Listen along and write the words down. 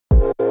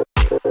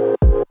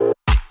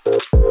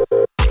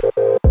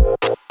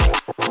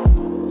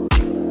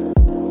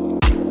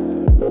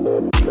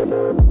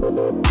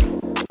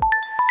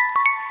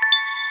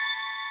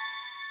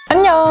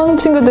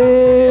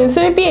친구들,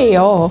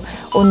 슬비예요.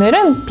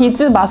 오늘은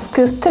비즈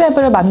마스크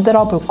스트랩을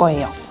만들어 볼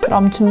거예요.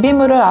 그럼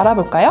준비물을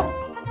알아볼까요?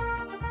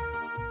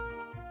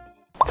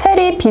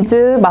 체리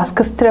비즈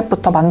마스크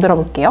스트랩부터 만들어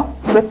볼게요.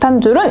 우레탄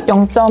줄은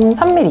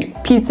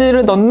 0.3mm.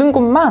 비즈를 넣는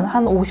곳만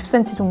한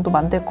 50cm 정도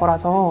만들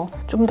거라서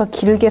좀 더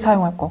길게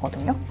사용할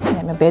거거든요.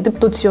 왜냐면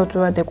매듭도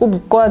지어줘야 되고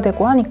묶어야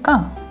되고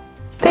하니까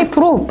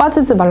테이프로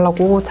빠지지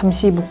말라고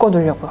잠시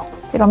묶어두려고요.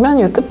 이러면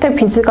이 끝에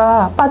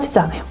비즈가 빠지지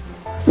않아요.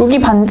 여기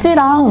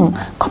반지랑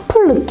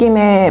커플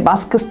느낌의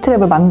마스크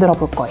스트랩을 만들어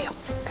볼 거예요.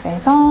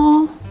 그래서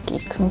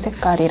여기 금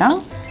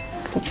색깔이랑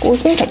그리고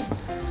흰색,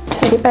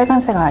 체리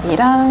빨간색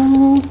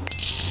알이랑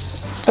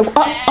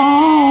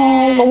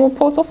너무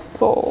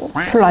퍼졌어.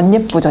 별로 안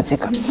예쁘죠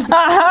지금?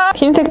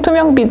 흰색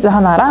투명 비즈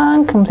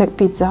하나랑 금색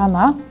비즈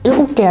하나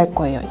 7개 할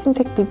거예요.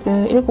 흰색 비즈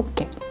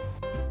 7개.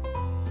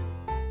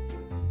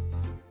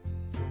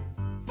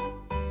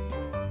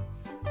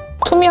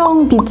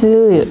 투명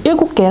비즈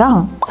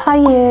 7개랑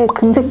사이에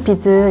금색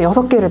비즈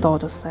 6개를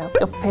넣어줬어요.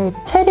 옆에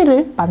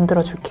체리를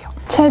만들어줄게요.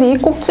 체리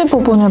꼭지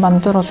부분을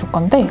만들어줄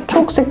건데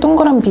초록색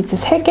동그란 비즈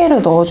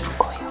 3개를 넣어줄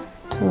거예요.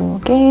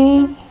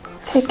 2개,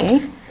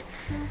 3개.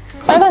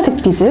 빨간색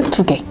비즈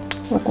 2개.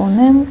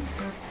 요거는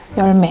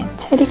열매,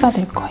 체리가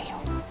될 거예요.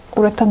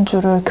 우레탄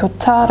줄을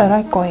교차를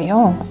할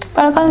거예요.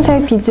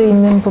 빨간색 비즈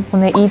있는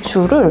부분에 이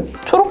줄을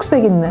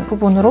초록색 있는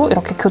부분으로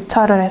이렇게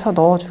교차를 해서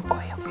넣어줄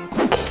거예요.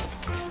 이렇게.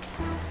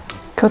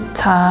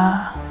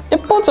 교차.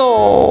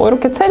 예쁘죠?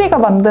 이렇게 체리가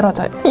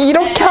만들어져요.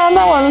 이렇게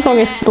하나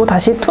완성했어. 또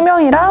다시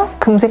투명이랑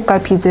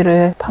금색깔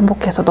비즈를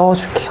반복해서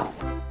넣어줄게요.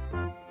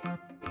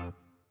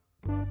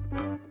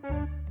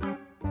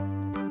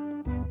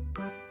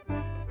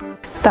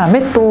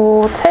 그다음에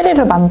또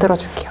체리를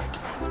만들어줄게요.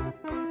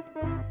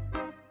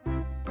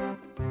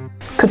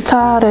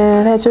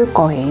 교차를 해줄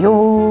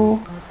거예요.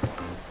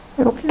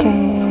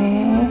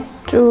 이렇게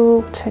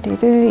쭉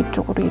체리를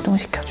이쪽으로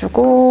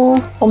이동시켜주고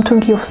엄청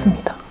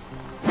귀엽습니다.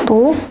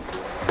 또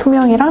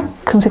투명이랑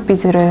금색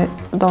비즈를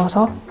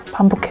넣어서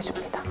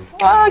반복해줍니다.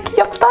 와,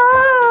 귀엽다!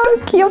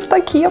 귀엽다,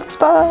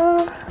 귀엽다.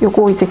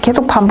 요거 이제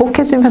계속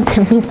반복해주면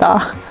됩니다.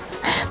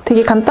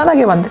 되게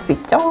간단하게 만들 수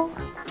있죠?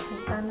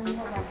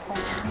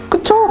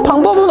 그쵸?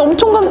 방법은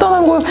엄청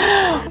간단한 거예요.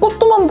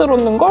 꽃도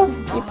만들었는걸?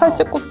 이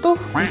팔찌꽃도?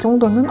 이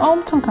정도는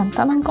엄청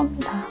간단한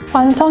겁니다.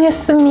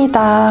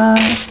 완성했습니다.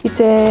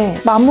 이제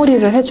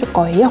마무리를 해줄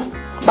거예요.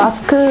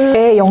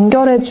 마스크에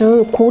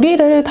연결해줄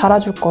고리를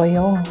달아줄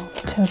거예요.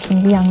 제가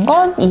준비한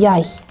건 이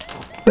아이.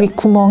 여기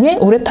구멍에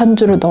우레탄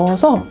줄을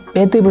넣어서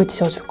매듭을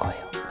지어줄 거예요.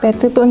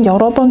 매듭은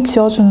여러 번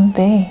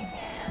지어주는데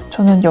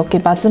저는 여기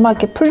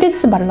마지막에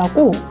풀리지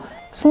말라고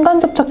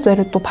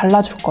순간접착제를 또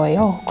발라줄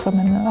거예요.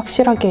 그러면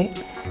확실하게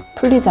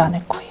풀리지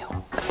않을 거예요.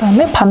 그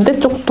다음에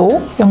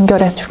반대쪽도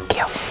연결해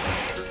줄게요.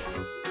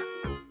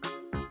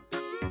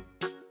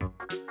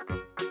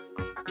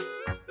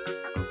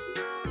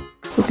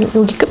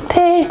 여기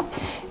끝에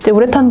이제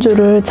우레탄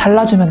줄을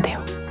잘라주면 돼요.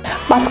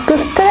 마스크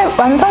스트랩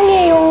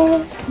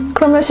완성이에요.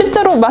 그러면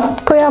실제로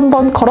마스크에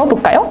한번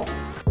걸어볼까요?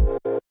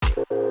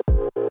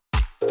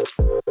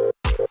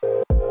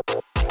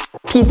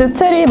 비즈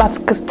체리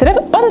마스크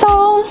스트랩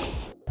완성!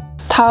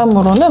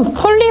 다음으로는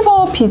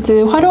폴리머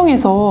비즈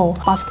활용해서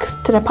마스크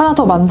스트랩 하나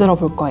더 만들어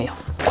볼 거예요.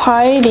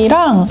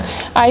 과일이랑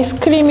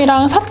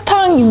아이스크림이랑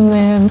사탕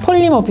있는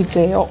폴리머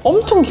비즈예요.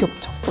 엄청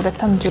귀엽죠?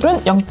 우레탄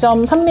줄은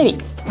 0.3mm.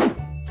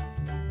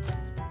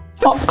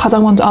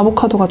 가장 먼저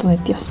아보카도가 눈에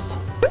띄었어.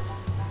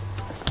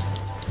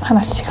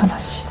 하나씩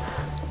하나씩.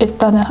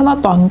 일단은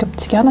하나도 안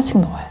겹치게 하나씩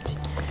넣어야지.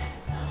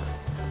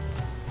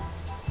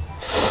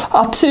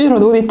 아침이라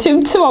눈이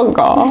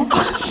침침한가?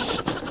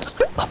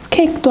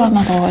 컵케이크도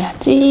하나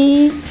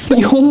넣어야지.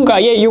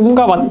 용가, 얘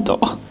용가 맞죠?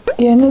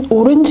 얘는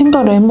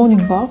오렌지인가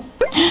레몬인가?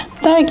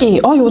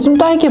 딸기. 요즘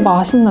딸기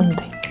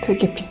맛있는데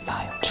되게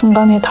비싸요.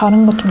 중간에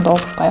다른 것 좀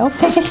넣어볼까요?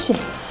 3개씩.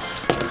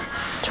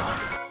 좋아.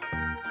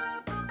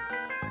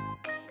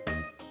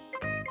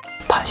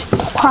 다시 또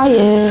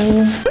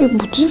과일. 이게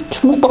뭐지?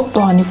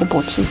 주먹밥도 아니고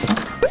뭐지 이거?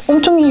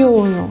 엄청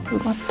귀여워요.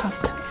 이거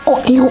하트.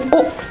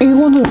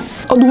 이거는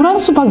노란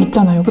수박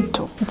있잖아요.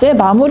 그쵸? 이제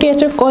마무리해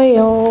줄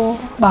거예요.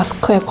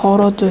 마스크에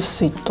걸어줄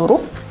수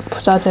있도록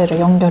부자재를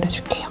연결해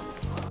줄게요.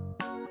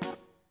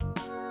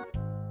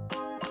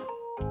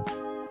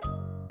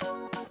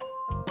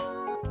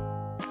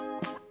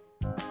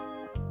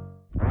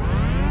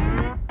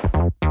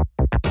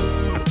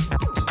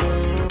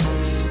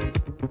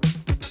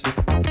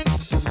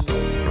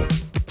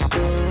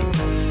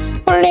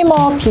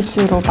 폴리머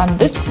비즈로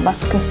만든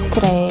마스크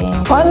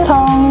스트랩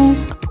완성!